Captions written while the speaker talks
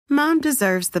Mom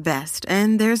deserves the best,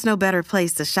 and there's no better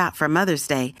place to shop for Mother's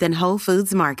Day than Whole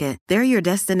Foods Market. They're your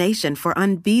destination for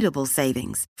unbeatable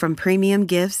savings, from premium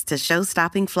gifts to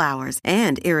show-stopping flowers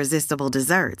and irresistible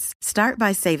desserts. Start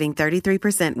by saving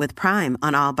 33% with Prime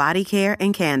on all body care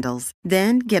and candles.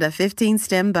 Then get a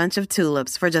 15-stem bunch of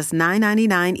tulips for just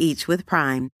 $9.99 each with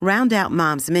Prime. Round out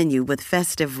Mom's menu with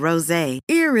festive rosé,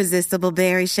 irresistible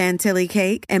berry chantilly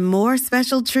cake, and more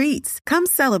special treats. Come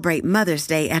celebrate Mother's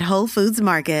Day at Whole Foods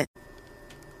Market.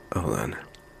 Hold on.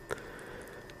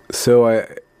 So I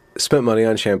spent money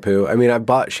on shampoo. I mean, I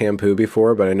bought shampoo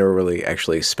before, but I never really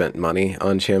actually spent money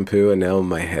on shampoo, and now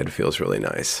my head feels really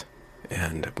nice.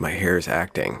 And my hair is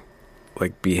acting,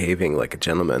 like behaving like a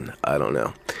gentleman. I don't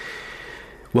know.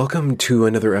 Welcome to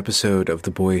another episode of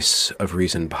the Voice of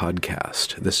Reason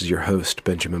podcast. This is your host,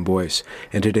 Benjamin Boyce,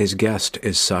 and today's guest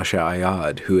is Sasha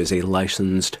Ayad, who is a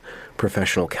licensed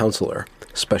professional counselor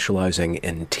specializing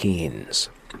in teens,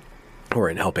 or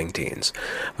in helping teens.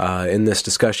 In this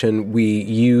discussion, we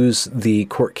use the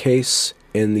court case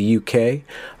in the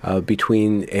UK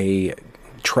between a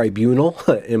tribunal,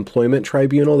 employment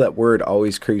tribunal. That word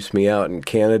always creeps me out in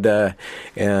Canada,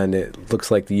 and it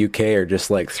looks like the UK are just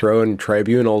like throwing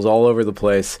tribunals all over the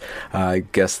place. I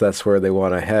guess that's where they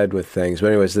want to head with things.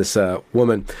 But anyways, this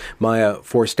woman, Maya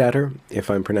Forstater, if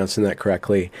I'm pronouncing that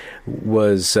correctly,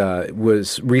 was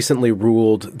recently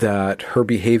ruled that her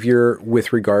behavior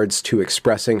with regards to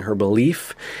expressing her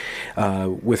belief,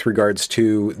 with regards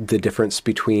to the difference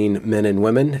between men and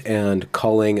women, and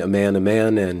calling a man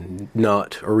and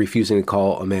not, or refusing to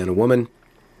call a man a woman.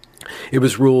 It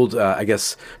was ruled, I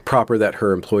guess, proper that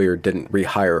her employer didn't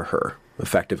rehire her,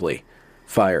 effectively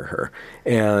fire her.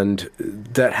 And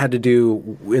that had to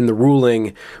do, in the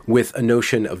ruling, with a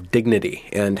notion of dignity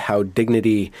and how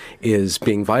dignity is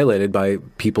being violated by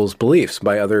people's beliefs,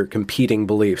 by other competing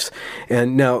beliefs.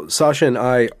 And now, Sasha and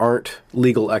I aren't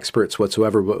legal experts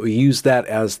whatsoever, but we use that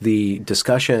as the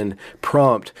discussion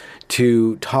prompt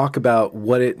to talk about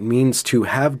what it means to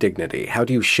have dignity. How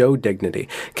do you show dignity?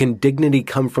 Can dignity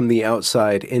come from the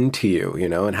outside into you,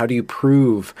 and how do you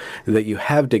prove that you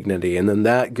have dignity? And then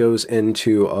that goes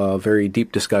into a very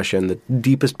deep discussion. The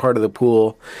deepest part of the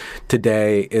pool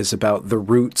today is about the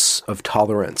roots of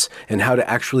tolerance and how to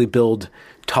actually build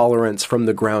tolerance from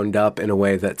the ground up in a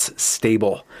way that's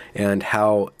stable, and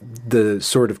how the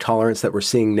sort of tolerance that we're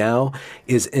seeing now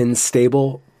is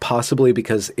unstable, possibly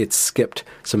because it skipped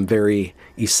some very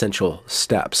essential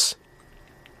steps.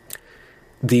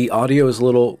 The audio is a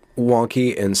little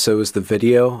wonky, and so is the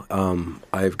video.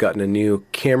 I've gotten a new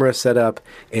camera set up,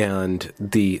 and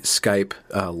the Skype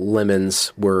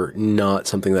lemons were not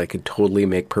something that I could totally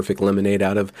make perfect lemonade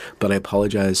out of, but I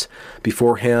apologize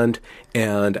beforehand.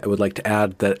 And I would like to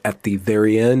add that at the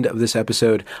very end of this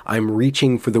episode, I'm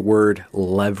reaching for the word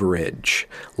leverage.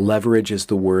 Leverage is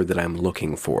the word that I'm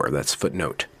looking for. That's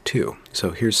footnote 2.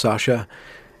 So here's Sasha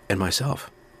and myself.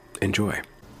 Enjoy.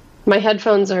 My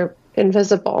headphones are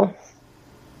invisible.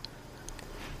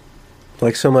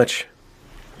 Like so much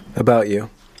about you.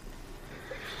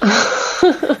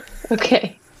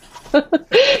 Okay.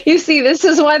 You see, this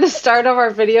is why the start of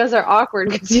our videos are awkward,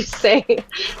 because you say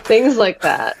things like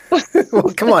that.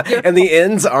 Well, come on. And the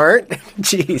ends aren't?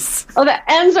 Jeez. Oh,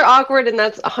 the ends are awkward, and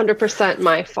that's 100%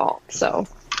 my fault. So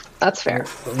that's fair.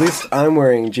 At least I'm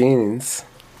wearing jeans.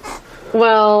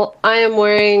 Well, I am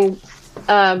wearing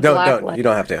black. Don't. You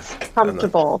don't have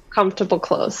to. Comfortable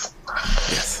clothes.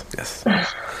 Yes.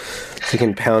 So you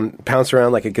can pounce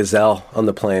around like a gazelle on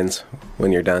the plains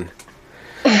when you're done.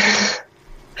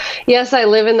 Yes, I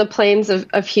live in the plains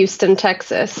of Houston,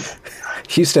 Texas.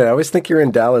 Houston, I always think you're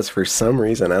in Dallas for some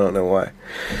reason. I don't know why.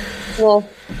 Well,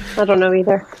 I don't know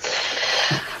either.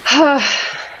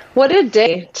 What a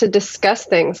day to discuss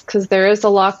things, because there is a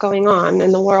lot going on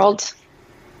in the world.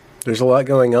 There's a lot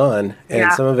going on,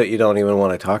 and some of it you don't even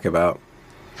want to talk about.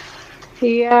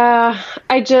 Yeah,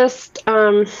 I just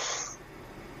want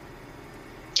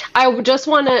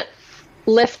to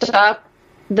lift up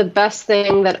the best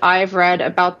thing that I've read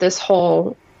about this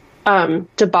whole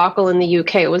debacle in the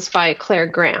UK. It was by Claire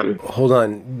Graham. Hold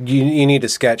on. You need to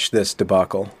sketch this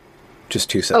debacle. Just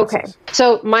 2 sentences. Okay.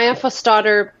 So Maya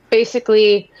Forstater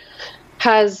basically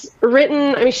has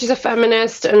written, she's a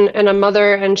feminist and a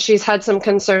mother, and she's had some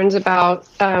concerns about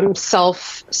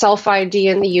self-ID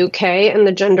in the UK and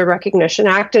the Gender Recognition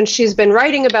Act. And she's been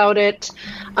writing about it,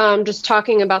 just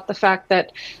talking about the fact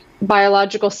that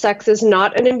biological sex is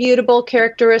not an immutable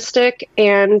characteristic,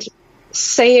 and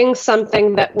saying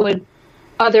something that would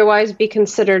otherwise be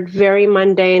considered very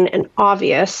mundane and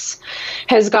obvious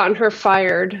has gotten her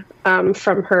fired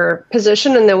from her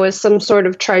position, and there was some sort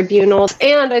of tribunal.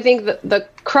 And I think that the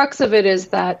crux of it is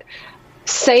that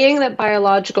saying that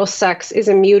biological sex is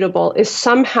immutable is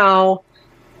somehow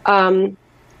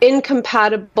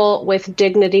incompatible with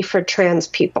dignity for trans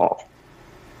people.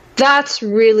 That's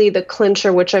really the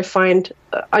clincher, which I find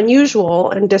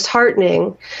unusual and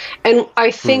disheartening. And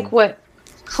I think what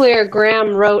Claire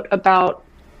Graham wrote about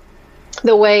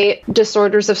the way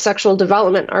disorders of sexual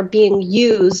development are being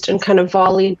used and kind of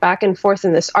volleyed back and forth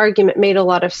in this argument made a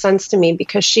lot of sense to me,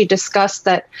 because she discussed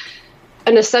that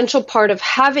an essential part of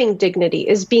having dignity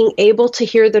is being able to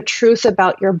hear the truth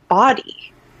about your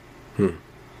body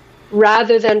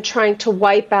rather than trying to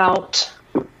wipe out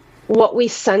what we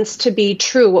sense to be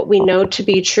true, what we know to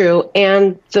be true,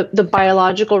 and the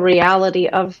biological reality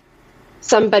of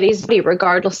somebody's body,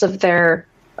 regardless of their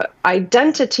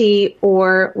identity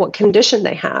or what condition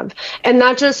they have. And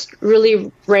that just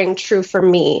really rang true for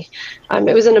me.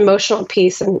 It was an emotional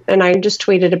piece, and I just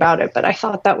tweeted about it, but I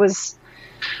thought that was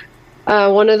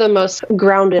one of the most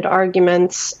grounded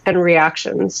arguments and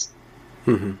reactions.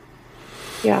 Mm-hmm.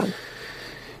 Yeah.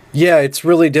 Yeah, it's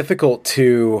really difficult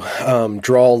to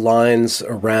draw lines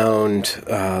around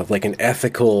like an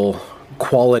ethical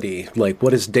quality, like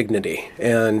what is dignity,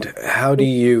 and how do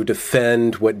you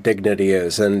defend what dignity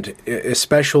is, and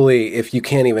especially if you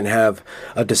can't even have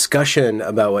a discussion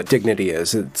about what dignity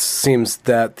is. It seems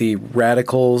that the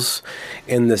radicals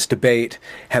in this debate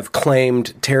have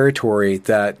claimed territory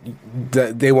that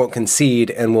they won't concede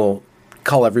and will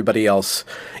call everybody else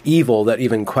evil that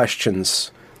even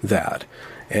questions that.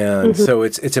 And so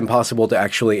it's impossible to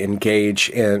actually engage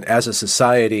in, as a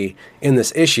society, in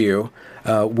this issue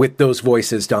with those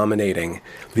voices dominating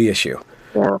the issue.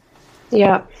 Yeah,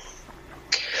 yeah.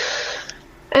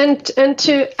 And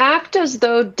to act as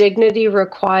though dignity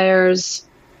requires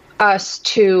us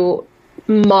to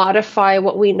modify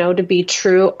what we know to be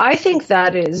true, I think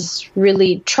that is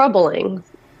really troubling,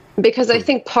 because I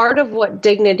think part of what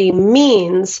dignity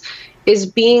means is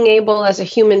being able as a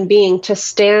human being to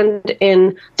stand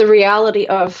in the reality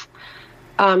of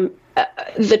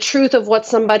the truth of what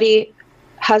somebody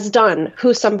has done,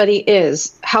 who somebody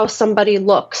is, how somebody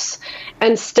looks,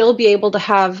 and still be able to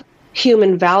have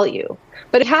human value.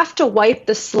 But you have to wipe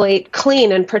the slate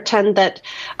clean and pretend that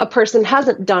a person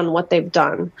hasn't done what they've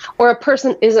done, or a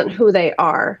person isn't who they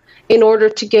are, in order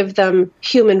to give them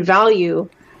human value.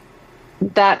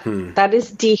 That is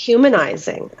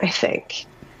dehumanizing, I think.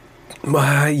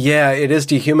 Yeah, it is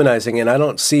dehumanizing, and I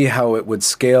don't see how it would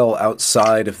scale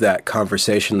outside of that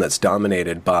conversation that's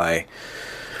dominated by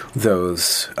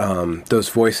those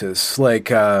voices. Like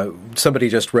somebody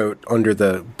just wrote under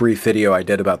the brief video I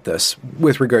did about this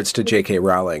with regards to J.K.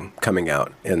 Rowling coming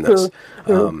out in this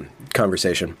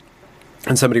conversation,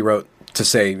 and somebody wrote to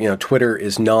say, Twitter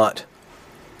is not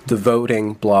the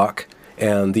voting bloc,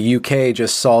 and the UK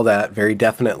just saw that very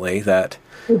definitely, that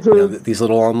these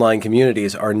little online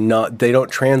communities are not, they don't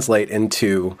translate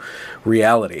into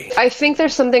reality. I think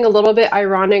there's something a little bit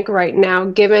ironic right now,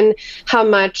 given how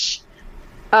much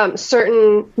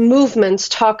certain movements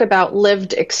talk about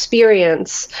lived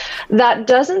experience, that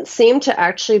doesn't seem to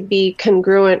actually be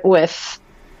congruent with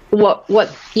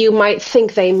what you might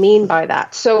think they mean by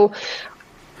that. So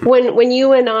when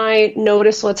you and I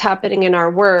notice what's happening in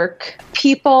our work,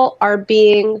 people are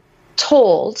being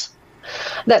told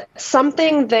that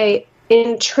something they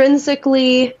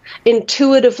intrinsically,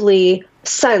 intuitively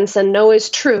sense and know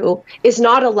is true is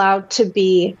not allowed to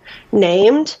be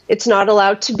named. It's not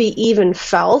allowed to be even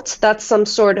felt. That's some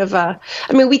sort of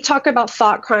we talk about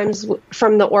thought crimes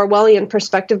from the Orwellian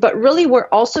perspective, but really we're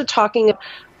also talking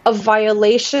a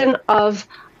violation of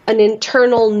an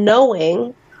internal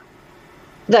knowing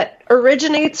that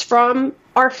originates from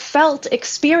our felt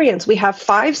experience. We have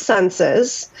 5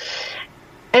 senses,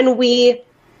 and we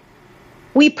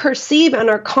perceive and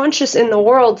are conscious in the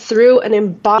world through an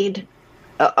embodied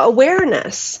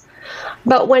awareness.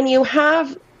 But when you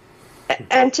have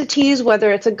entities,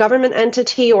 whether it's a government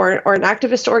entity or an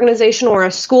activist organization or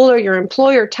a school or your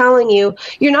employer telling you,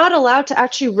 you're not allowed to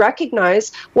actually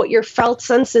recognize what your felt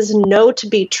senses know to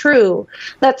be true,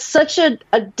 that's such a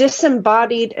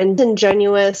disembodied and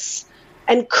ingenuous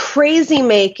and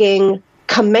crazy-making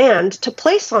command to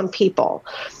place on people.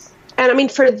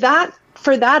 And for that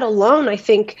alone, I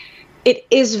think it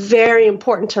is very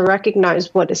important to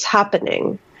recognize what is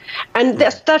happening. And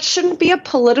that shouldn't be a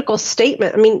political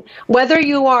statement. Whether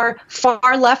you are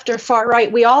far left or far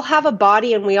right, we all have a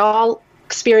body and we all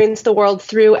experience the world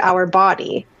through our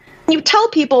body. you tell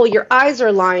people your eyes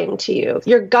are lying to you,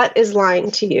 your gut is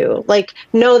lying to you, like,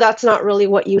 no, that's not really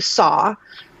what you saw.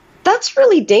 That's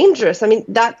really dangerous. I mean,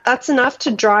 that's enough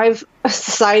to drive a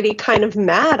society kind of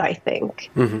mad, I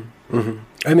think. Mm-hmm. Mm-hmm.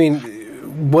 I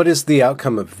mean, what is the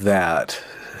outcome of that?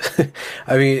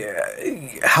 I mean,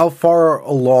 how far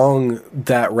along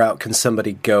that route can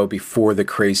somebody go before the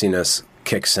craziness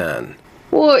kicks in?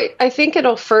 Well, I think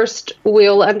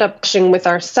we'll end up pushing with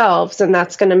ourselves, and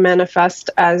that's going to manifest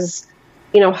as,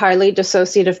 highly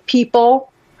dissociative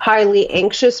people, highly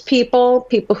anxious people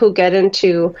who get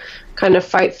into kind of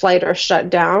fight, flight, or shut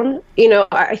down.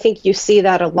 I think you see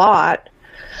that a lot.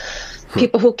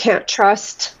 People who can't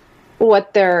trust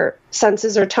what their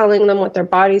senses are telling them, what their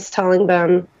body's telling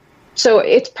them. So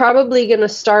it's probably going to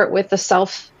start with the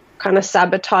self kind of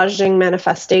sabotaging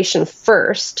manifestation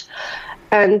first.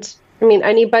 And I mean,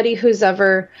 anybody who's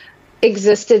ever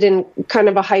existed in kind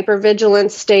of a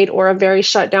hypervigilance state or a very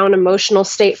shut down emotional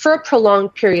state for a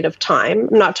prolonged period of time.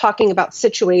 I'm not talking about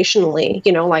situationally,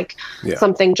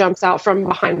 something jumps out from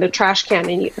behind the trash can.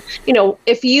 And,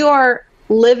 if you are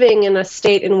living in a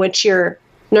state in which your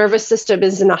nervous system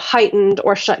is in a heightened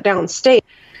or shut down state,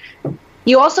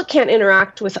 you also can't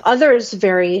interact with others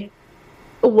very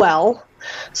well.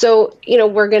 So,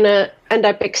 we're going to end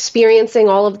up experiencing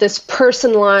all of this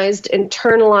personalized,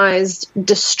 internalized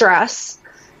distress.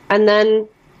 And then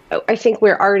I think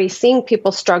we're already seeing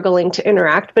people struggling to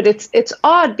interact. But it's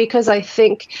odd because I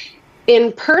think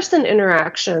in-person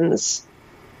interactions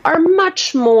are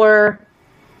much more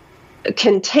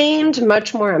contained,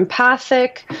 much more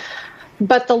empathic.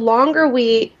 But the longer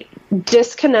we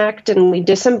disconnect and we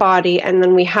disembody, and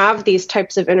then we have these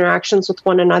types of interactions with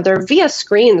one another via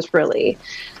screens, really,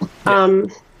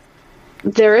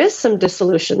 there is some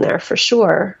dissolution there for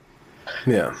sure.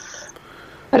 Yeah.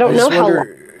 I don't know how long.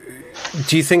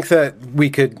 Do you think that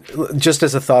we could, just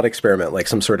as a thought experiment, like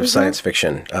some sort of science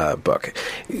fiction book,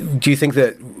 do you think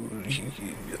that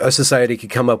a society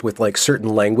could come up with like certain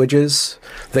languages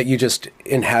that you just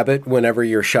inhabit whenever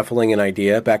you're shuffling an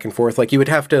idea back and forth? Like you would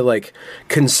have to like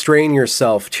constrain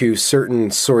yourself to certain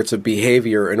sorts of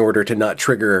behavior in order to not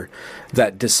trigger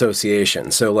that dissociation.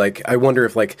 So like, I wonder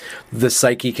if like the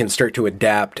psyche can start to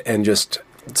adapt and just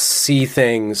see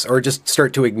things or just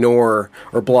start to ignore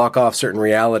or block off certain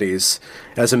realities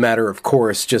as a matter of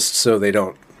course, just so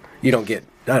you don't get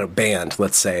banned,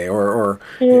 let's say, or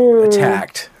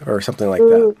attacked or something like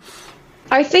that.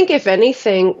 I think if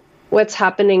anything, what's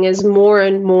happening is more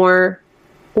and more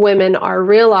women are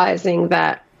realizing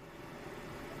that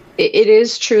it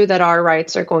is true that our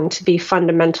rights are going to be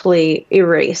fundamentally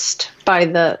erased by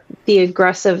the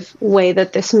aggressive way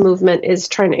that this movement is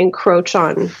trying to encroach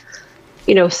on,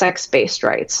 sex-based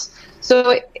rights.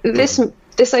 So this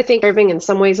I think, serving in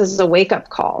some ways as a wake-up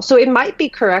call. So it might be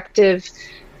corrective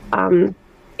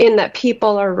in that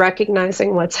people are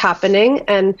recognizing what's happening.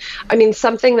 And I mean,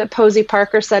 something that Posey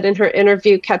Parker said in her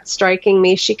interview kept striking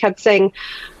me. She kept saying,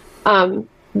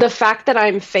 the fact that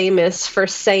I'm famous for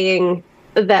saying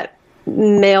that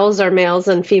males are males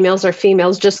and females are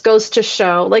females just goes to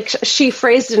show, like she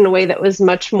phrased it in a way that was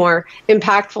much more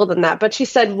impactful than that. But she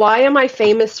said, why am I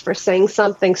famous for saying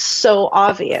something so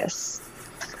obvious?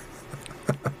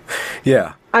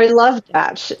 Yeah. I loved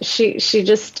that.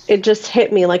 It just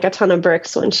hit me like a ton of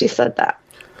bricks when she said that.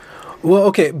 Well,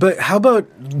 okay, but how about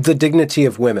the dignity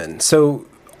of women? So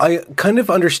I kind of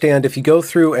understand if you go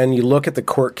through and you look at the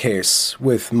court case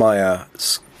with Maya,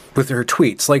 with her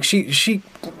tweets, like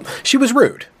she was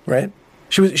rude, right?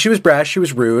 She was brash, she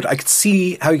was rude. I could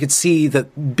see how you could see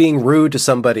that being rude to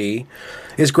somebody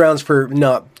is grounds for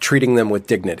not treating them with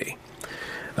dignity.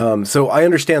 So I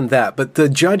understand that, but the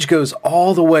judge goes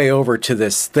all the way over to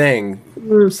this thing,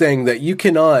 saying that you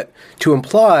cannot, to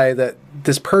imply that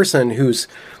this person who's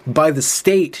by the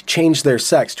state changed their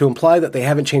sex, to imply that they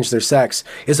haven't changed their sex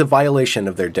is a violation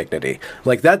of their dignity.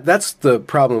 Like that's the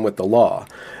problem with the law.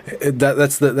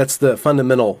 That's the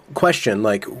fundamental question.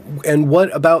 Like, and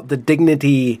what about the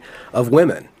dignity of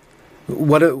women?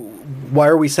 Why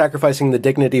are we sacrificing the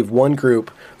dignity of one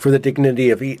group for the dignity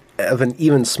of an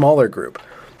even smaller group?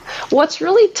 What's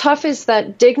really tough is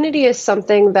that dignity is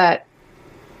something that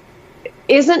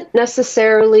isn't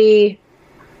necessarily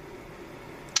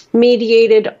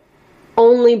mediated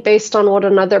only based on what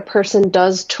another person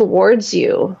does towards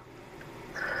you.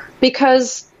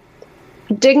 Because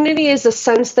dignity is a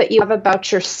sense that you have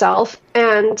about yourself,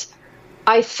 and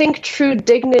I think true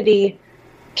dignity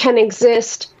can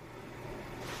exist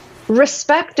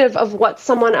irrespective of what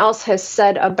someone else has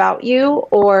said about you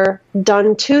or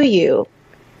done to you.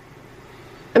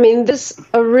 I mean, this is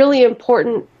a really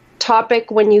important topic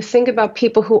when you think about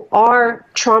people who are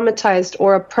traumatized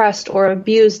or oppressed or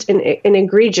abused in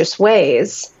egregious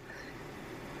ways.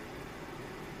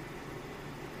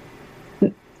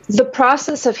 The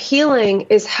process of healing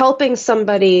is helping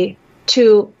somebody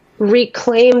to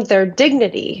reclaim their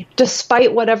dignity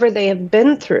despite whatever they have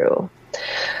been through.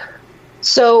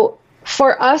 So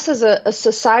for us as a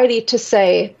society to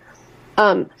say,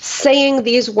 saying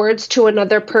these words to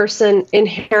another person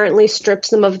inherently strips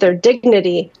them of their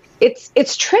dignity,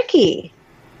 it's tricky.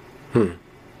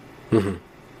 Mm-hmm.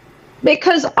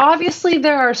 Because obviously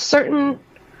there are certain,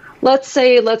 let's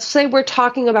say we're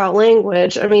talking about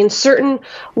language. I mean, certain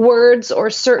words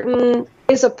or certain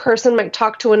ways a person might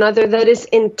talk to another that is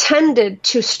intended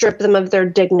to strip them of their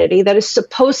dignity, that is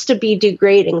supposed to be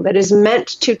degrading, that is meant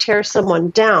to tear someone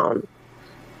down.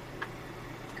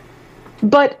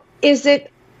 But is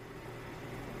it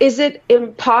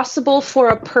impossible for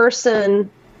a person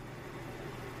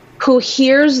who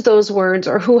hears those words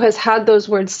or who has had those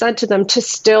words said to them to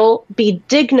still be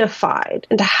dignified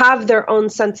and to have their own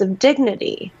sense of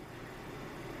dignity?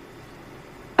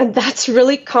 And that's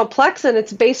really complex, and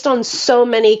it's based on so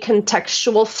many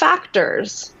contextual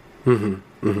factors. Mm-hmm.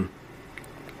 Mm-hmm.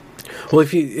 Well,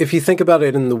 if you think about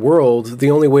it in the world,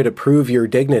 the only way to prove your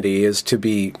dignity is to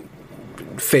be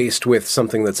faced with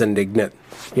something that's indignant,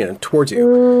 towards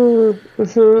you.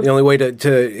 Mm-hmm. The only way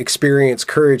to experience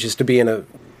courage is to be in a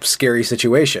scary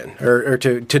situation, or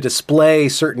to display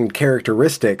certain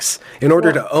characteristics. In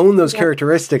order to own those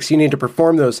characteristics, you need to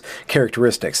perform those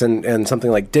characteristics, and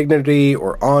something like dignity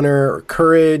or honor or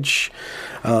courage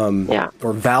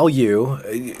or value,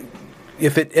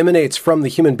 if it emanates from the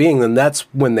human being, then that's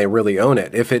when they really own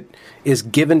it. If it is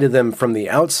given to them from the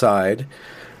outside,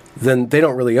 then they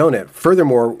don't really own it.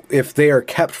 Furthermore, if they are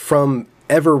kept from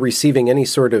ever receiving any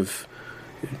sort of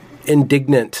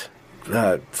indignant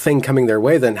thing coming their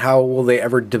way, then how will they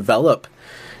ever develop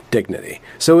dignity?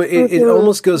 So it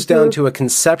almost goes down to a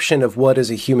conception of what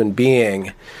is a human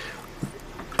being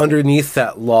underneath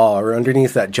that law or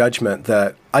underneath that judgment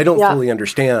that I don't fully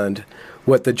understand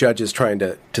what the judge is trying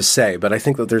to say, but I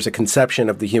think that there's a conception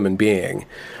of the human being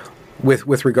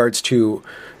with regards to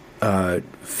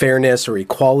fairness or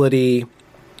equality,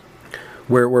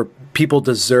 where people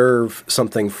deserve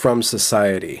something from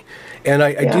society. And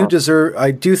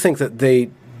I do think that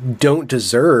they don't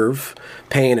deserve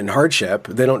pain and hardship.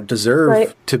 They don't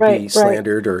deserve to be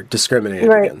slandered or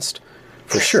discriminated against,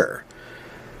 for sure.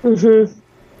 Mm-hmm.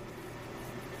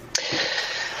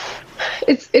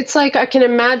 It's like I can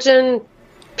imagine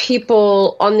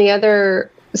people on the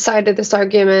other side of this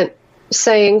argument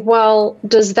saying, well,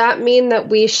 does that mean that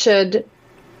we should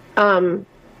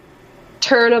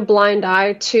turn a blind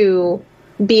eye to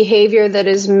behavior that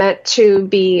is meant to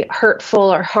be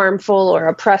hurtful or harmful or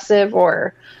oppressive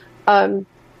or,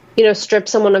 strip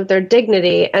someone of their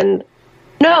dignity? And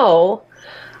no,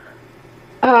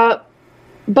 but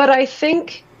I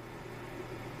think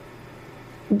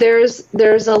there's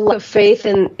a lot of faith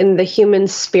in the human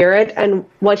spirit and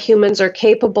what humans are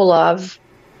capable of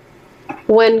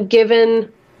when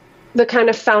given the kind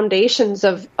of foundations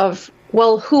of,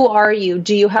 well, who are you?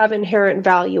 Do you have inherent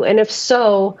value? And if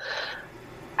so,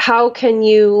 how can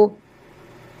you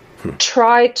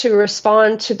try to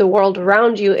respond to the world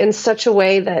around you in such a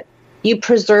way that you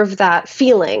preserve that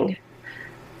feeling?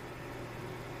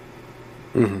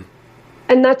 Mm-hmm.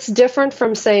 And that's different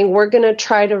from saying we're going to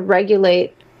try to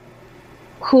regulate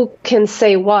who can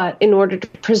say what in order to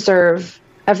preserve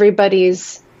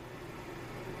everybody's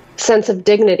sense of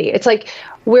dignity. It's like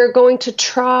we're going to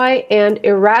try and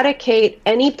eradicate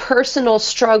any personal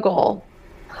struggle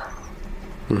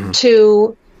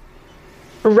to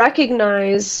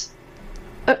recognize.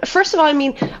 First of all, I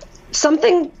mean,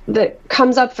 something that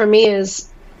comes up for me is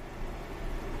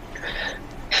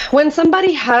when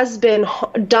somebody has been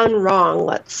done wrong,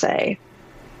 let's say,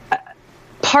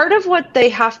 part of what they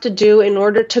have to do in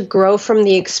order to grow from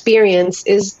the experience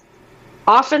is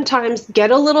oftentimes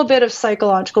get a little bit of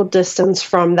psychological distance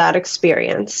from that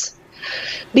experience,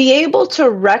 be able to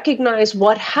recognize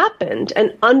what happened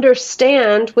and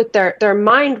understand with their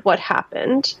mind what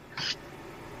happened,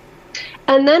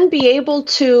 and then be able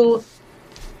to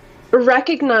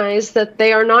recognize that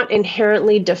they are not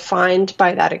inherently defined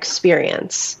by that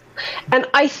experience. And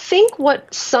I think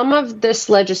what some of this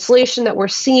legislation that we're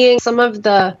seeing, some of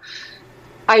the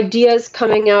ideas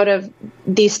coming out of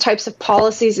these types of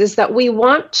policies is that we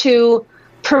want to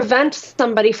prevent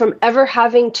somebody from ever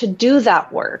having to do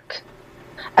that work,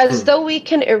 as though we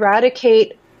can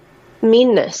eradicate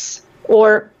meanness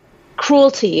or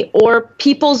cruelty or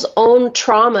people's own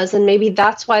traumas, and maybe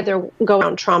that's why they're going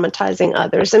around traumatizing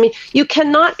others. I mean, you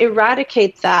cannot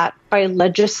eradicate that by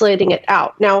legislating it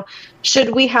out. Now,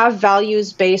 should we have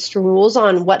values-based rules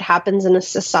on what happens in a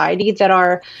society that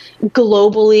are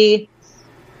globally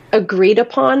agreed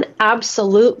upon?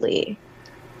 Absolutely.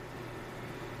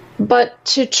 But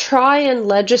to try and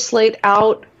legislate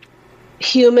out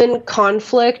human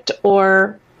conflict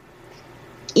or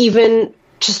even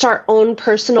just our own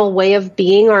personal way of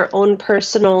being, our own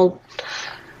personal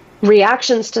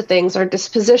reactions to things, our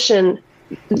disposition,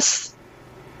 it's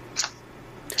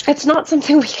not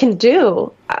something we can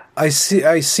do. I see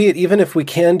it, even if we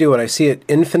can do it, I see it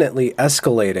infinitely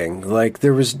escalating. Like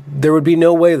there would be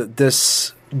no way that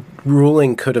this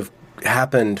ruling could have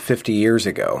happened 50 years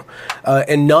ago.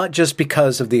 And not just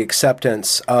because of the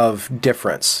acceptance of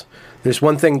difference. There's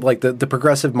one thing like the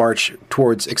progressive march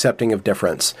towards accepting of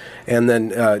difference, and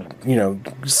then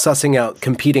sussing out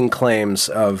competing claims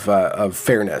of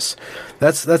fairness.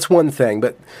 That's one thing.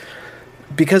 But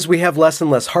because we have less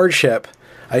and less hardship,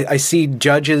 I see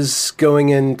judges going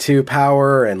into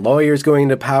power and lawyers going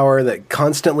into power that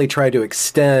constantly try to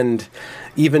extend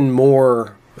even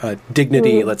more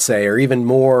dignity, let's say, or even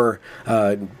more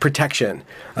protection,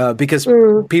 because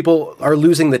people are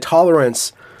losing the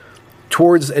tolerance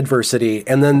towards adversity,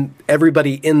 and then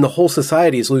everybody in the whole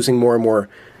society is losing more and more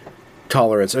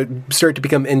tolerance, or start to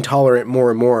become intolerant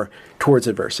more and more towards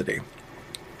adversity.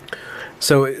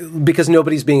 So, because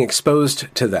nobody's being exposed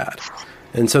to that,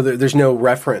 and so there's no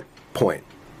referent point.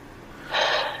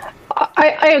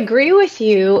 I agree with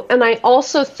you, and I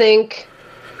also think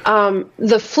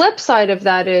the flip side of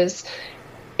that is,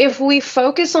 if we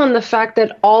focus on the fact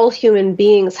that all human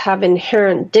beings have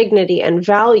inherent dignity and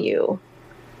value,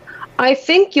 I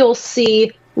think you'll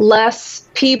see less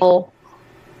people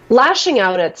lashing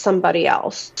out at somebody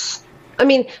else. I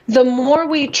mean, the more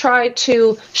we try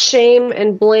to shame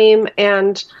and blame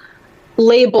and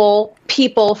label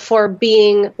people for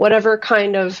being whatever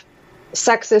kind of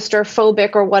sexist or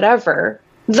phobic or whatever,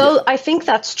 though I think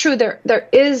that's true, there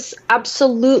is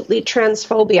absolutely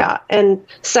transphobia and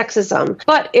sexism.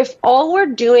 But if all we're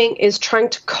doing is trying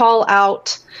to call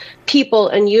out people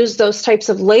and use those types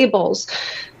of labels,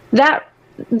 that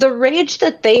the rage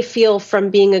that they feel from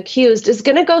being accused is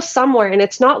going to go somewhere, and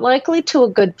it's not likely to a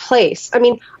good place. I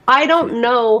mean, I don't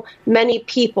know many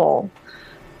people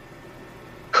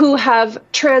who have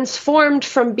transformed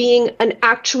from being an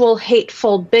actual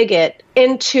hateful bigot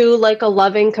into like a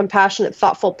loving, compassionate,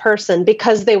 thoughtful person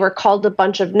because they were called a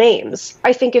bunch of names.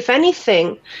 I think, if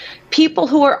anything, people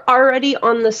who are already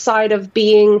on the side of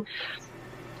being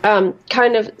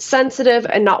kind of sensitive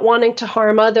and not wanting to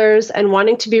harm others and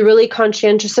wanting to be really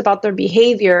conscientious about their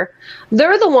behavior,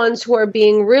 they're the ones who are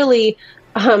being really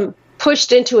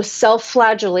pushed into a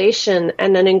self-flagellation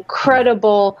and an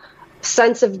incredible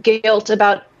sense of guilt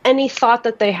about any thought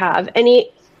that they have,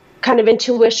 any kind of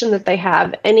intuition that they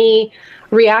have, any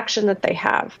reaction that they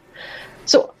have.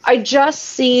 So I just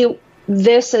see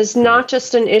this as not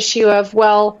just an issue of,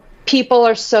 well, people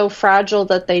are so fragile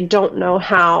that they don't know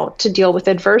how to deal with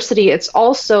adversity. It's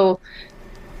also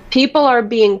people are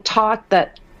being taught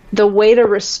that the way to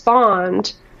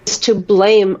respond is to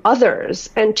blame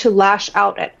others and to lash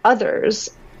out at others,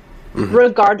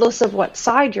 regardless of what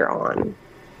side you're on.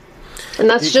 And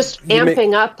that's just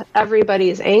amping up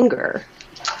everybody's anger.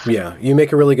 Yeah, you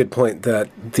make a really good point that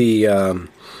the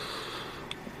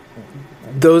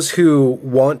those who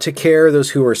want to care, those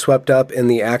who are swept up in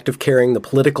the act of caring, the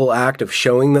political act of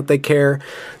showing that they care,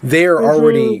 they're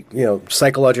already,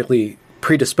 psychologically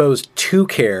predisposed to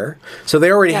care. So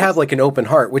they already have like an open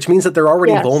heart, which means that they're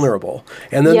already vulnerable.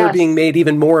 And then they're being made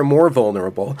even more and more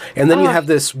vulnerable. And then you have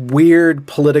this weird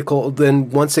political, then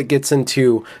once it gets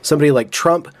into somebody like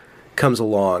Trump comes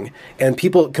along and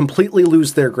people completely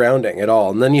lose their grounding at all.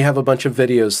 And then you have a bunch of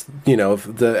videos,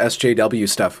 of the SJW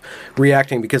stuff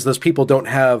reacting because those people don't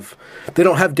have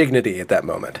dignity at that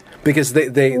moment because their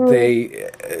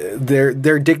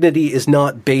dignity is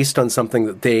not based on something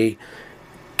that they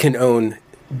can own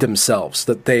themselves,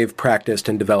 that they've practiced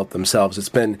and developed themselves. It's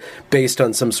been based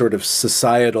on some sort of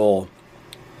societal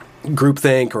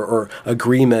groupthink or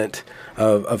agreement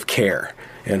of care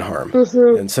and harm.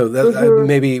 And so that,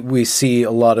 maybe we see a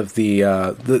lot of the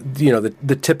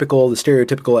typical, the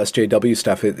stereotypical SJW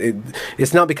stuff.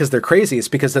 It's not because they're crazy, it's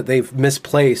because that they've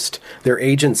misplaced their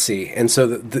agency. And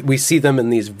so we see them in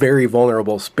these very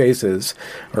vulnerable spaces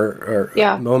or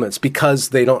moments because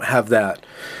they don't have that.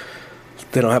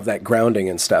 They don't have that grounding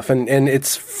and stuff. And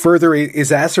it's further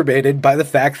exacerbated by the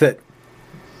fact that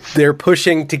they're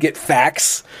pushing to get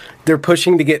facts, they're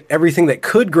pushing to get everything that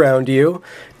could ground you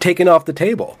taken off the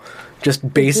table.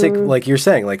 Just basic, like you're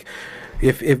saying, like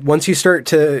if once you start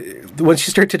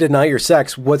to deny your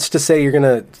sex, what's to say you're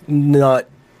gonna not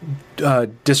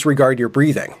disregard your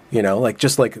breathing? You know, like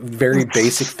just like very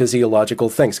basic physiological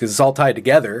things, because it's all tied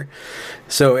together.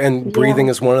 So, and breathing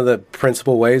is one of the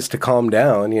principal ways to calm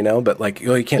down. You know, but like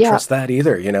you can't trust that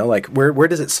either. You know, like where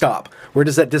does it stop? Where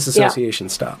does that disassociation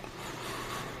stop?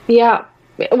 Yeah.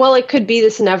 Well, it could be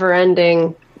this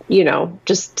never-ending, you know,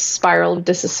 just spiral of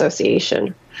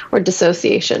disassociation or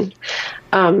dissociation.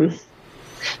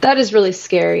 That is really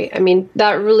scary. I mean,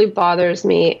 that really bothers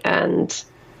me. And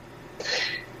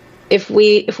if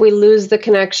we lose the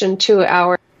connection to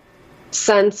our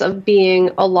sense of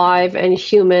being alive and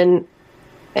human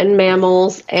and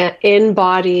mammals and in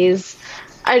bodies,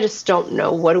 I just don't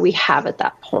know, what do we have at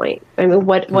that point? I mean,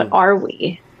 what are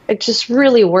we? It just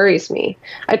really worries me.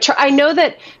 I know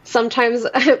that sometimes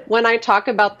when I talk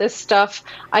about this stuff,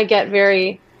 I get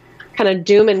very kind of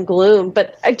doom and gloom,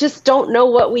 but I just don't know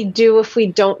what we do if we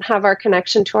don't have our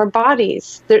connection to our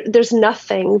bodies. There's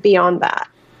nothing beyond that.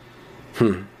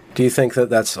 Do you think that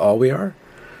that's all we are?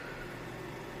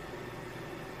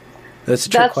 That's a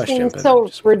trick question. That seems so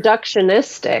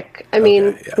reductionistic. I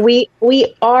mean,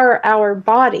 we are our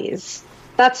bodies.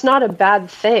 That's not a bad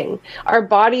thing. Our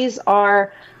bodies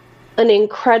are an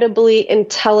incredibly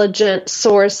intelligent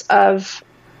source of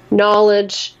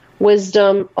knowledge,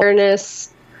 wisdom,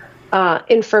 awareness,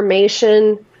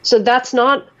 information. So that's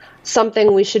not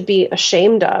something we should be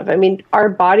ashamed of. I mean, our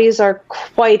bodies are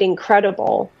quite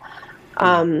incredible.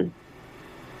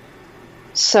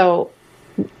 So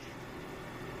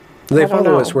they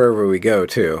follow us wherever we go,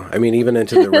 too. I mean, even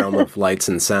into the realm of lights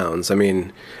and sounds. I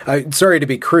mean, sorry to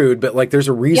be crude, but like, there's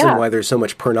a reason why there's so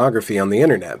much pornography on the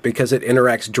internet, because it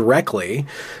interacts directly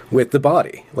with the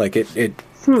body. Like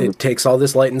it takes all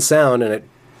this light and sound and it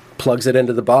plugs it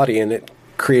into the body and it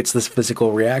creates this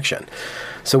physical reaction.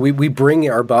 So we bring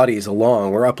our bodies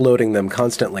along. We're uploading them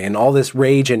constantly, and all this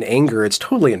rage and anger, it's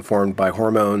totally informed by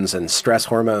hormones and stress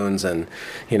hormones and,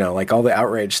 you know, like all the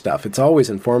outrage stuff. It's always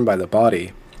informed by the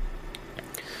body.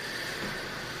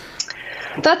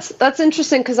 That's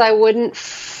interesting, because I wouldn't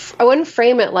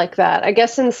frame it like that. I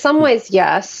guess in some ways,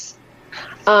 yes.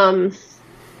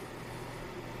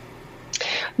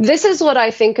 This is what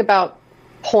I think about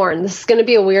porn. This is going to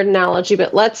be a weird analogy,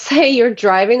 but let's say you're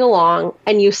driving along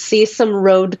and you see some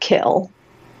roadkill.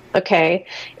 Okay,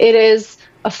 it is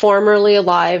a formerly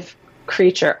alive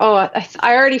creature. Oh,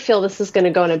 I already feel this is going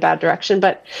to go in a bad direction.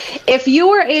 But if you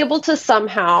were able to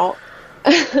somehow,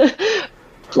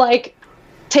 like,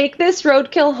 take this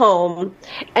roadkill home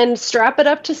and strap it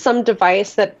up to some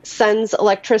device that sends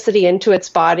electricity into its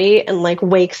body and like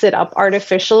wakes it up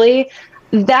artificially,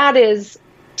 that is,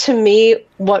 to me,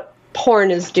 what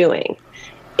porn is doing.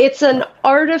 It's an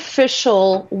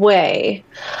artificial way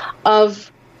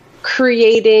of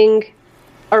creating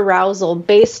arousal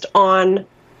based on,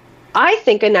 I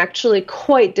think, an actually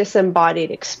quite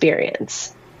disembodied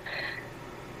experience.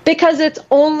 Because it's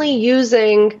only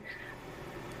using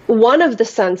one of the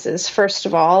senses, first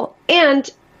of all, and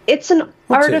it's an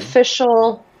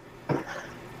artificial...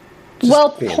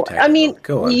 Well, I mean,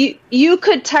 you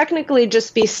could technically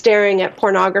just be staring at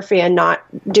pornography and not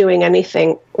doing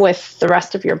anything with the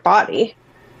rest of your body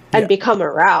and become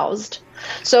aroused.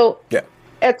 So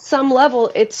at some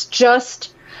level, it's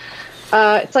just,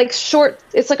 it's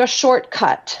like a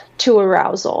shortcut to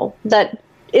arousal that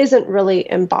isn't really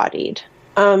embodied.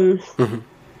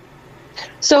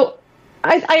 So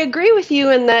I agree with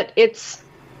you in that it's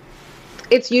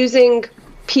using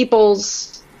people's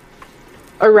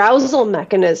arousal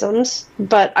mechanisms,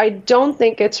 but I don't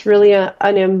think it's really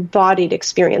an embodied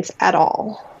experience at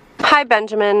all. Hi,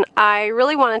 Benjamin. I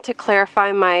really wanted to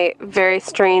clarify my very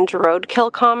strange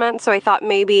roadkill comment, so I thought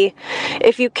maybe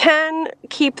if you can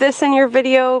keep this in your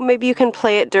video, maybe you can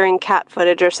play it during cat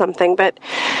footage or something, but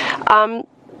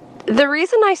the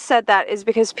reason I said that is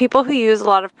because people who use a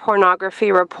lot of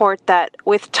pornography report that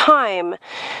with time,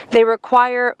 they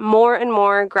require more and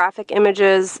more graphic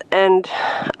images and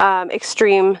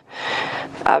extreme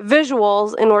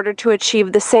visuals in order to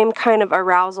achieve the same kind of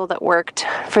arousal that worked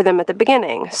for them at the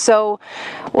beginning. So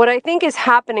what I think is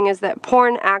happening is that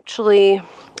porn actually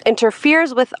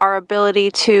interferes with our ability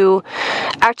to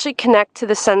actually connect to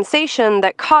the sensation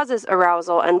that causes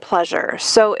arousal and pleasure.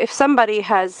 So if somebody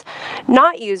has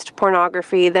not used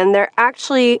pornography, then they're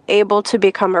actually able to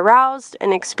become aroused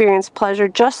and experience pleasure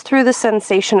just through the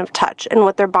sensation of touch and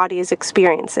what their body is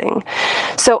experiencing.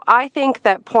 So I think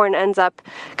that porn ends up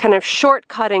kind of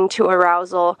shortcutting to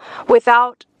arousal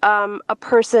without a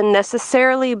person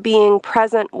necessarily being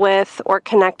present with or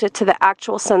connected to the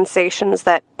actual sensations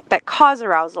that cause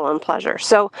arousal and pleasure.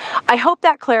 So I hope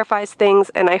that clarifies things,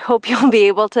 and I hope you'll be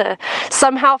able to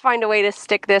somehow find a way to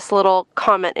stick this little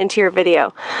comment into your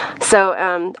video.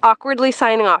 So awkwardly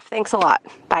signing off. Thanks a lot.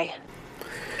 Bye.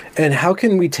 And how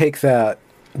can we take that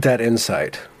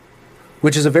insight,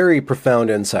 which is a very profound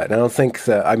insight? And I don't think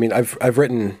that, I mean, I've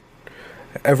written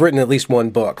at least one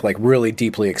book, like really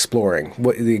deeply exploring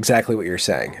exactly what you're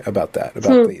saying about that,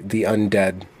 about the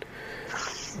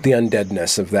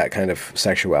undeadness of that kind of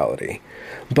sexuality.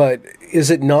 But is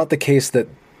it not the case that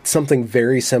something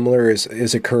very similar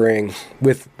is occurring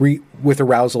with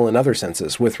arousal in other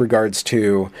senses, with regards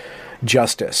to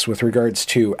justice, with regards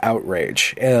to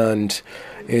outrage? And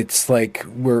it's like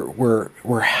we're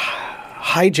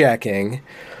hijacking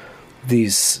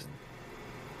these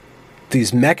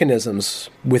mechanisms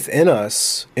within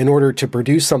us in order to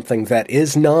produce something that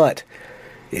is not.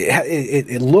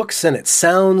 It looks and it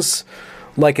sounds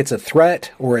like it's a threat,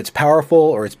 or it's powerful,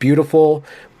 or it's beautiful,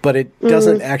 but it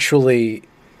doesn't actually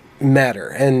matter.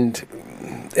 And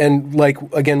like,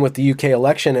 again, with the UK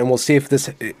election, and we'll see if this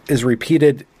is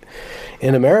repeated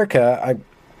in America,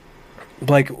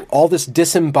 like all this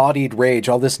disembodied rage,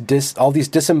 all these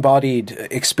disembodied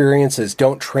experiences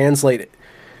don't translate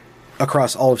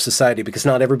across all of society, because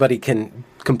not everybody can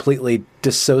completely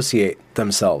dissociate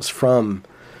themselves from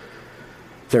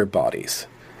their bodies.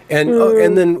 And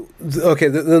then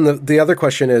the other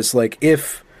question is, like,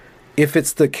 if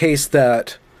it's the case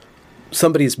that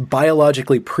somebody's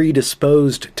biologically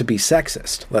predisposed to be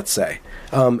sexist, let's say,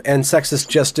 and sexist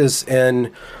just as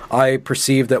in, I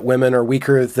perceive that women are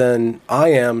weaker than I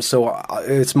am, so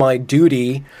it's my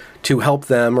duty to help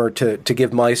them, or to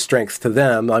give my strength to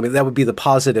them. I mean, that would be the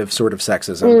positive sort of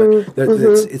sexism. But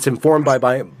it's informed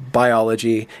by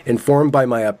biology, informed by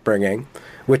my upbringing,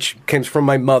 which comes from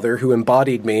my mother, who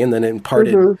embodied me and then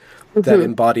imparted that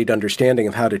embodied understanding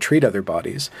of how to treat other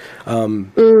bodies.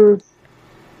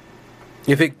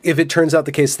 If it turns out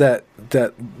the case that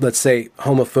let's say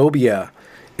homophobia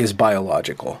is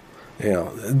biological,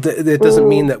 it doesn't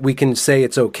mean that we can say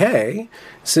it's okay.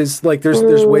 It's like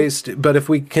there's ways but if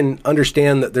we can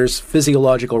understand that there's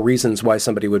physiological reasons why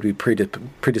somebody would be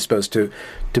predisposed to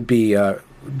be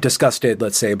disgusted,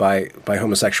 let's say, by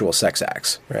homosexual sex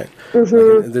acts, right?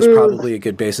 There's probably a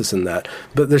good basis in that,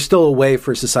 but there's still a way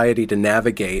for society to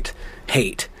navigate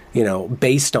hate,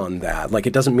 based on that. Like,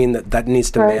 it doesn't mean that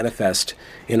needs to manifest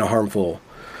in a harmful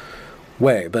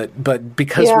way, but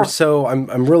because we're so,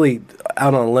 I'm really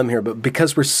out on a limb here, but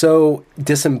because we're so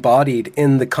disembodied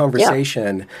in the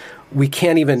conversation, we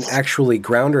can't even actually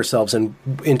ground ourselves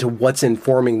into what's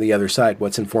informing the other side,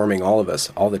 what's informing all of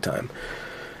us all the time.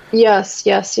 Yes.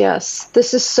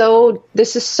 This is so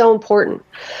important.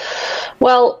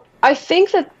 Well, I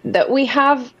think that we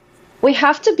have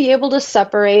to be able to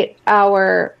separate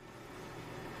our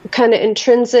kind of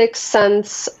intrinsic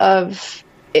sense of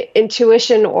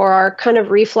intuition, or our kind of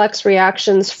reflex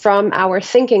reactions, from our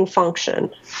thinking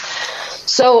function.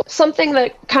 So something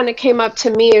that kind of came up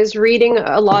to me is reading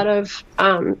a lot of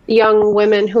young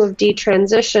women who have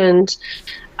detransitioned.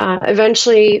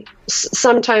 Eventually,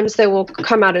 sometimes they will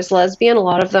come out as lesbian. A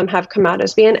lot of them have come out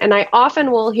as lesbian. And I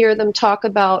often will hear them talk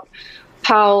about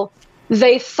how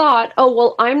they thought, oh,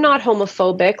 well, I'm not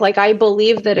homophobic. Like, I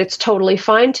believe that it's totally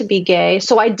fine to be gay.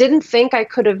 So I didn't think I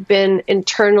could have been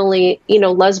internally,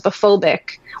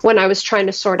 lesbophobic when I was trying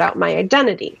to sort out my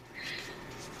identity.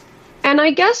 And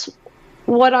I guess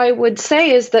what I would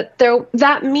say is that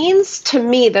that means to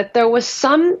me that there was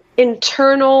some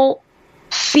internal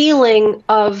feeling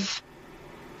of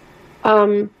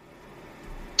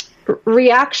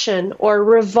reaction or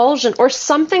revulsion, or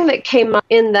something that came up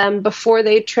in them before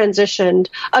they transitioned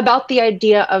about the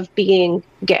idea of being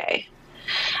gay.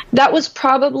 That was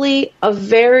probably a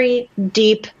very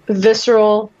deep,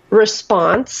 visceral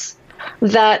response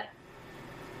that,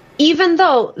 even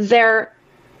though their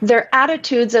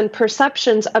attitudes and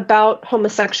perceptions about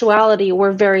homosexuality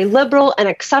were very liberal and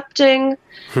accepting,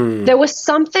 there was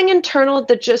something internal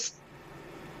that just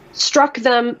struck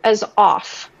them as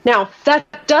off. Now,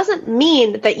 that doesn't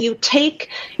mean that you take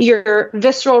your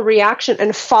visceral reaction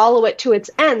and follow it to its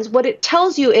ends. What it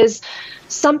tells you is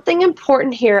something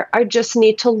important here I just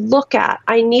need to look at.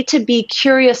 I need to be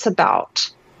curious about.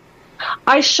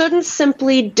 I shouldn't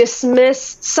simply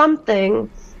dismiss something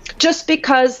just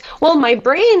because, well, my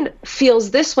brain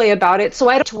feels this way about it, so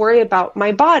I don't have to worry about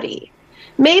my body.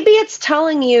 Maybe it's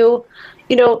telling you,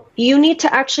 you need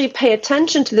to actually pay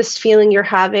attention to this feeling you're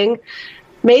having,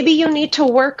 Maybe you need to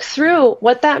work through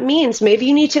what that means. Maybe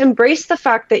you need to embrace the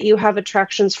fact that you have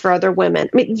attractions for other women.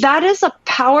 I mean, that is a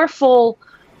powerful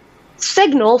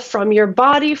signal from your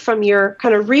body, from your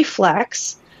kind of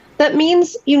reflex. That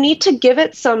means you need to give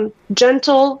it some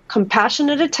gentle,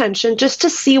 compassionate attention just to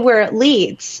see where it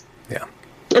leads. Yeah.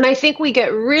 And I think we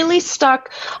get really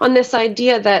stuck on this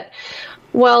idea that,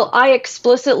 well, I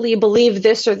explicitly believe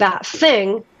this or that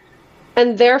thing,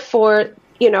 and therefore,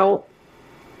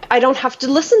 I don't have to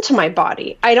listen to my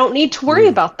body. I don't need to worry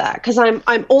about that because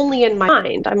I'm only in my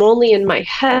mind. I'm only in my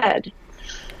head.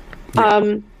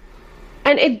 Yeah.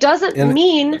 And it doesn't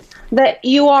mean that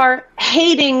you are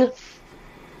hating.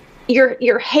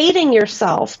 You're hating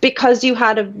yourself because you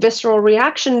had a visceral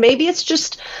reaction. Maybe it's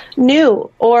just new,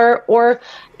 or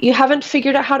you haven't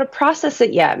figured out how to process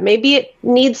it yet. Maybe it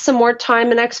needs some more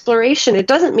time and exploration. It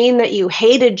doesn't mean that you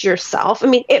hated yourself. I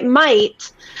mean, it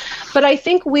might, but I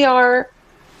think we are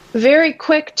very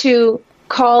quick to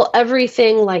call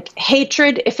everything like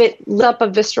hatred if it lit up a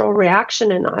visceral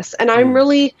reaction in us. And I'm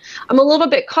a little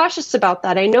bit cautious about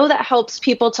that. I know that helps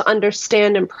people to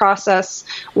understand and process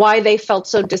why they felt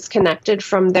so disconnected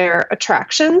from their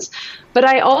attractions. But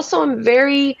I also am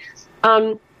very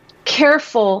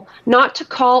careful not to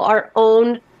call our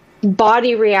own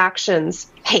body reactions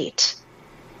hate.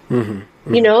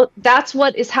 Mm-hmm. Mm-hmm. That's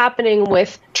what is happening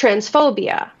with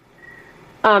transphobia.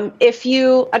 I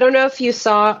don't know if you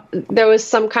saw, there was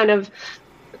some kind of,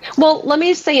 well, let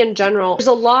me say in general, there's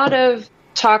a lot of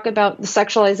talk about the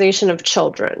sexualization of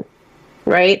children,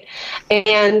 right?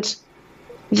 And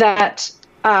that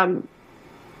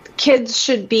kids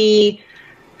should be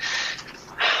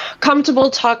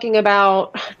comfortable talking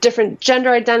about different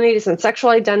gender identities and sexual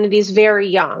identities very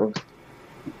young.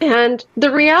 And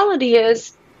the reality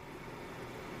is,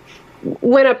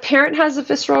 when a parent has a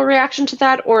visceral reaction to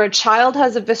that, or a child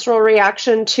has a visceral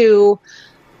reaction to,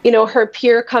 her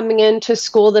peer coming into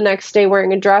school the next day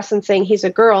wearing a dress and saying he's a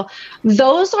girl,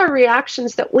 those are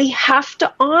reactions that we have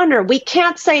to honor. We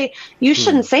can't say, you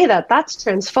shouldn't say that. That's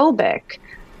transphobic.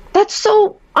 That's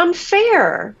so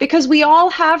unfair because we all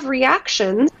have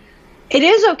reactions. It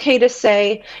is okay to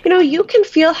say, you can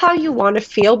feel how you want to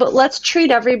feel, but let's treat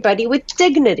everybody with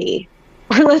dignity,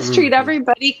 or let's treat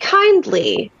everybody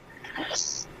kindly.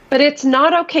 But it's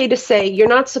not okay to say you're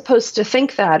not supposed to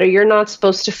think that, or you're not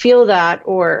supposed to feel that,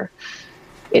 or,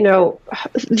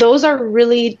 those are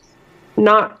really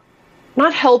not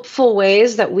helpful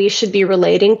ways that we should be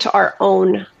relating to our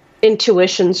own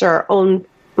intuitions, or our own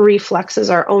reflexes,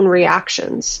 our own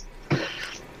reactions.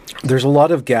 There's a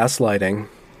lot of gaslighting,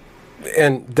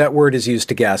 and that word is used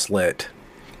to gaslit.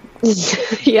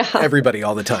 Yeah, everybody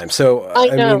all the time. So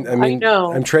I mean,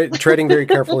 I'm treading very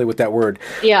carefully with that word.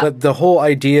 Yeah, but the whole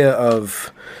idea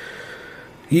of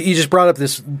you just brought up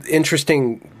this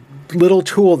interesting little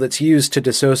tool that's used to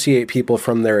dissociate people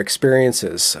from their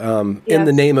experiences in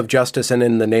the name of justice and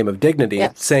in the name of dignity,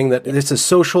 saying that it's a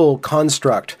social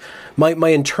construct. My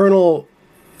internal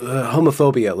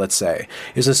homophobia, let's say,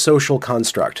 is a social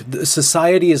construct.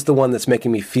 Society is the one that's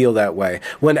making me feel that way.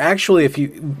 When actually,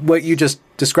 what you just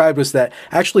described was that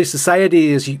actually society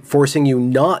is forcing you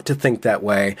not to think that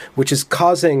way, which is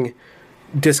causing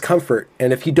discomfort.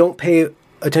 And if you don't pay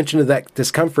attention to that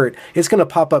discomfort, it's going to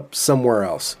pop up somewhere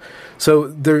else. So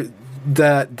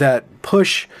that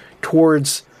push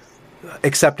towards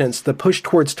acceptance, the push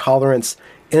towards tolerance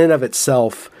in and of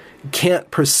itself can't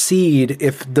proceed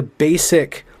if the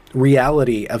basic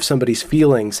reality of somebody's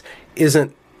feelings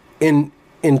isn't in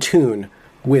tune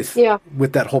with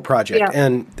that whole project.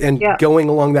 And going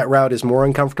along that route is more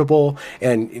uncomfortable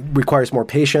and requires more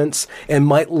patience and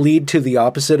might lead to the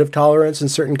opposite of tolerance in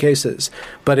certain cases.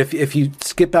 But if you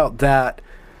skip out that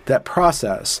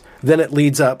process, then it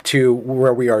leads up to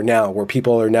where we are now, where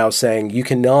people are now saying you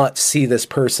cannot see this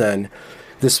person,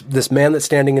 this man that's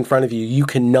standing in front of you, you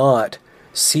cannot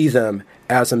see them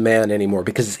as a man anymore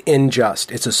because it's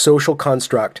unjust. It's a social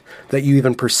construct that you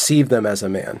even perceive them as a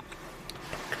man.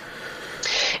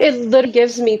 It literally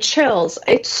gives me chills.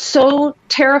 It's so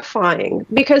terrifying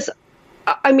because,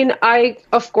 I mean, I,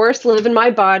 of course, live in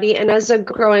my body. And as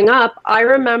growing up, I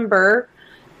remember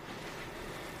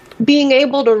being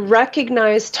able to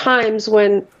recognize times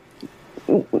when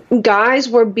guys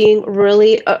were being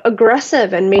really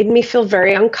aggressive and made me feel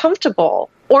very uncomfortable.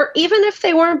 Or even if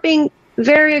they weren't being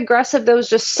very aggressive, there was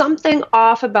just something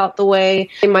off about the way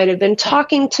they might have been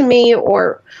talking to me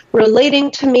or relating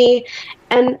to me.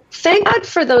 And thank God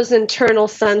for those internal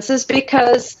senses,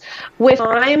 because with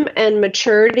time and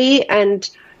maturity and,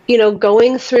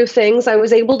 going through things, I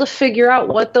was able to figure out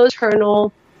what those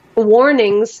internal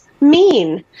warnings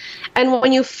mean. And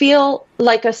when you feel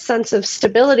like a sense of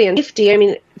stability and safety, I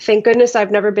mean, thank goodness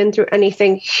I've never been through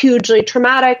anything hugely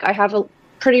traumatic. I have a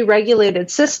pretty regulated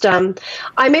system.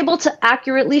 I'm able to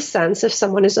accurately sense if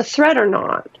someone is a threat or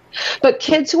not. But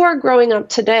kids who are growing up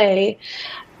today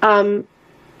are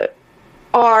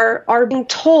being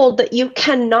told that you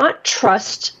cannot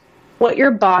trust what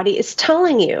your body is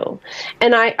telling you.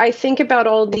 And I think about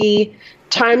all the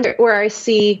times where I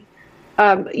see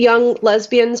young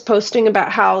lesbians posting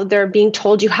about how they're being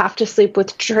told you have to sleep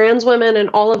with trans women and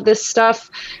all of this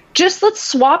stuff. Just let's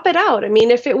swap it out. I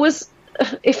mean, if it was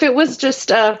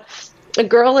just a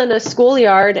girl in a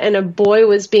schoolyard and a boy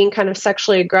was being kind of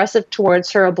sexually aggressive towards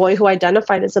her, a boy who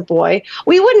identified as a boy,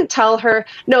 we wouldn't tell her,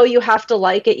 no, you have to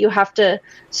like it. You have to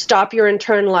stop your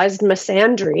internalized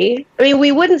misandry. I mean,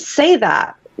 we wouldn't say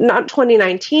that. Not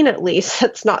 2019, at least.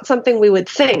 That's not something we would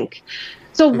think.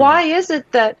 So why is it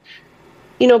that,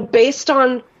 based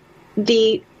on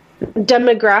the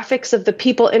demographics of the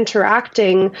people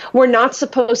interacting, we're not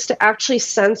supposed to actually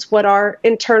sense what our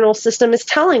internal system is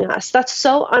telling us? That's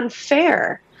so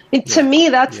unfair. To me,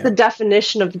 that's the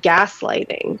definition of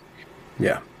gaslighting.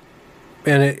 Yeah.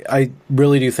 And I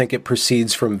really do think it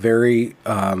proceeds from very,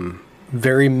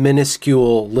 very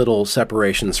minuscule little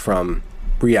separations from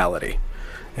reality.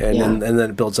 And then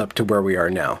it builds up to where we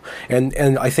are now.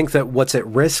 And I think that what's at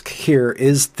risk here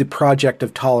is the project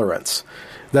of tolerance.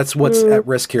 That's what's at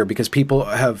risk here, because people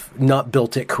have not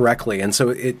built it correctly. And so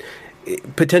it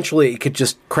potentially it could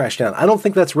just crash down. I don't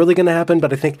think that's really going to happen,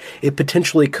 but I think it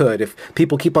potentially could if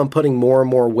people keep on putting more and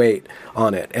more weight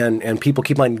on it and people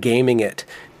keep on gaming it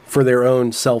for their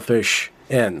own selfish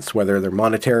ends, whether they're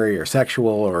monetary or sexual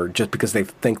or just because they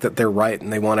think that they're right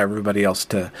and they want everybody else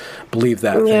to believe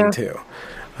that thing too.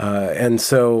 And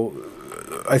so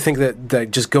I think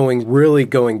that just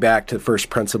going back to first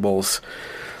principles,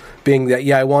 being that,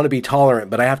 I want to be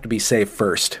tolerant, but I have to be safe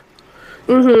first.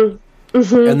 And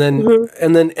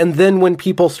then when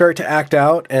people start to act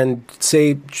out and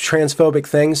say transphobic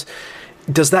things,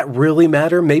 does that really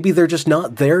matter? Maybe they're just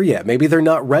not there yet. Maybe they're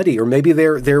not ready, or maybe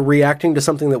they're reacting to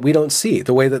something that we don't see,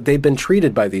 the way that they've been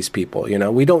treated by these people.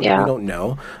 We don't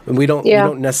know, and we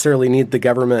don't necessarily need the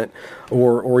government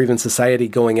or even society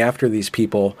going after these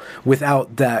people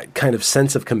without that kind of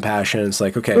sense of compassion. It's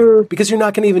like, okay, because you're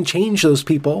not going to even change those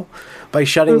people by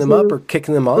shutting them up or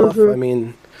kicking them off. I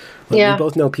mean, we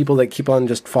both know people that keep on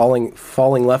just falling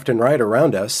left and right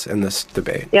around us in this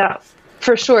debate. Yeah,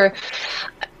 for sure.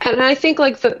 And I think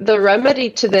the remedy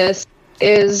to this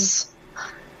is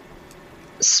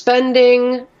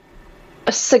spending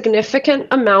a significant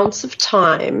amounts of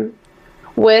time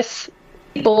with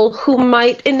people who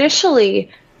might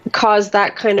initially cause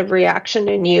that kind of reaction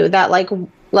in you, that like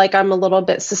I'm a little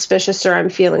bit suspicious or I'm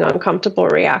feeling uncomfortable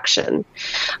reaction.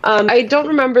 I don't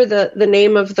remember the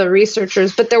name of the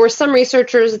researchers, but there were some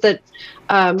researchers that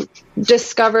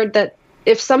discovered that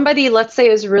if somebody, let's say,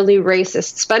 is really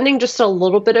racist, spending just a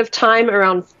little bit of time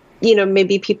around,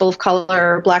 maybe people of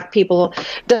color or Black people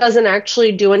doesn't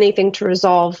actually do anything to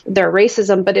resolve their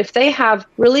racism. But if they have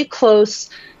really close,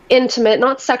 intimate,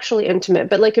 not sexually intimate,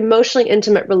 but like emotionally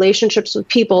intimate relationships with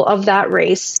people of that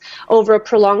race over a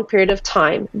prolonged period of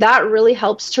time, that really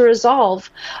helps to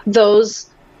resolve those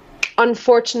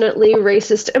unfortunately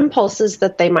racist impulses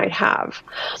that they might have.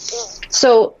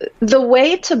 So the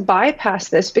way to bypass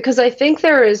this, because I think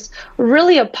there is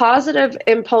really a positive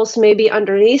impulse maybe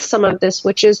underneath some of this,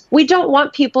 which is we don't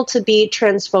want people to be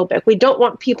transphobic. We don't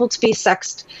want people to be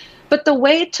sexist. But the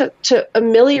way to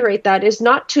ameliorate that is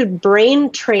not to brain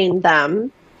train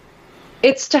them.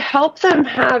 It's to help them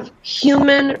have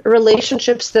human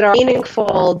relationships that are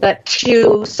meaningful, that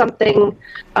do something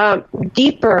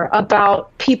deeper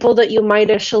about people that you might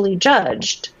initially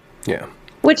judged. Yeah.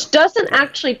 Which doesn't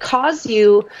actually cause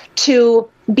you to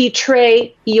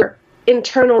betray your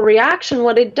internal reaction.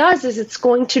 What it does is it's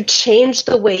going to change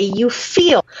the way you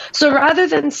feel. So rather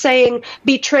than saying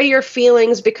betray your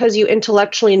feelings because you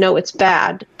intellectually know it's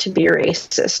bad to be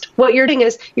racist, what you're doing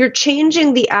is you're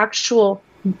changing the actual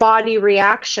body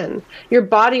reaction. Your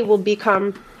body will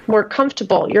become more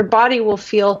comfortable. Your body will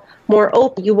feel more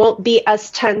open. You won't be as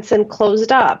tense and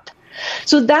closed up.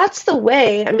 So that's the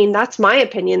way, I mean, that's my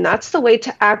opinion, that's the way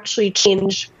to actually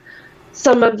change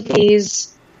some of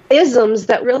these isms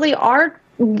that really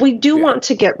we do want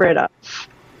to get rid of.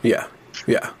 Yeah,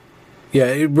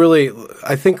 it really,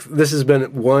 I think this has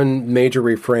been one major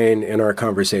refrain in our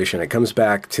conversation. It comes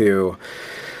back to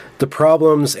the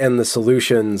problems and the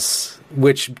solutions,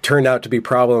 which turned out to be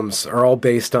problems, are all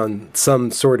based on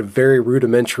some sort of very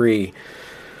rudimentary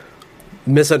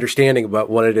misunderstanding about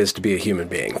what it is to be a human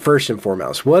being. First and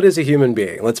foremost, what is a human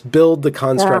being? Let's build the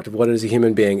construct of what is a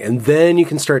human being, and then you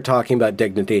can start talking about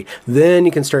dignity. Then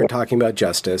you can start talking about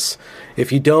justice.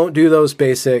 If you don't do the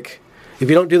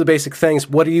basic things,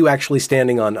 what are you actually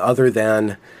standing on other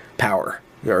than power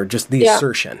or just the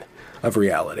assertion of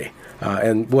reality?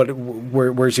 And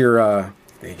where's your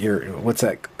what's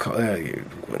that called?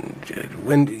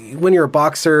 When you're a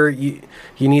boxer, you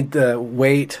need the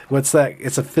weight. What's that?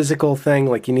 It's a physical thing.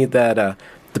 Like you need that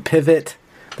the pivot.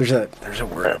 There's a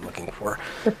word I'm looking for.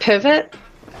 The pivot?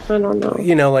 I don't know.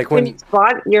 You know, like when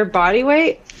your body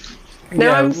weight.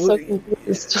 Now I'm so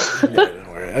confused.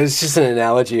 It's just an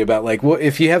analogy about like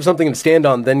if you have something to stand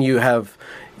on, then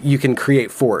you can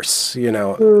create force, you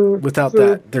know. Without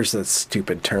that, there's a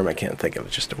stupid term I can't think of.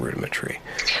 It's just a rudimentary.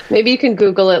 Maybe you can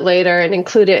Google it later and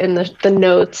include it in the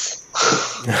notes.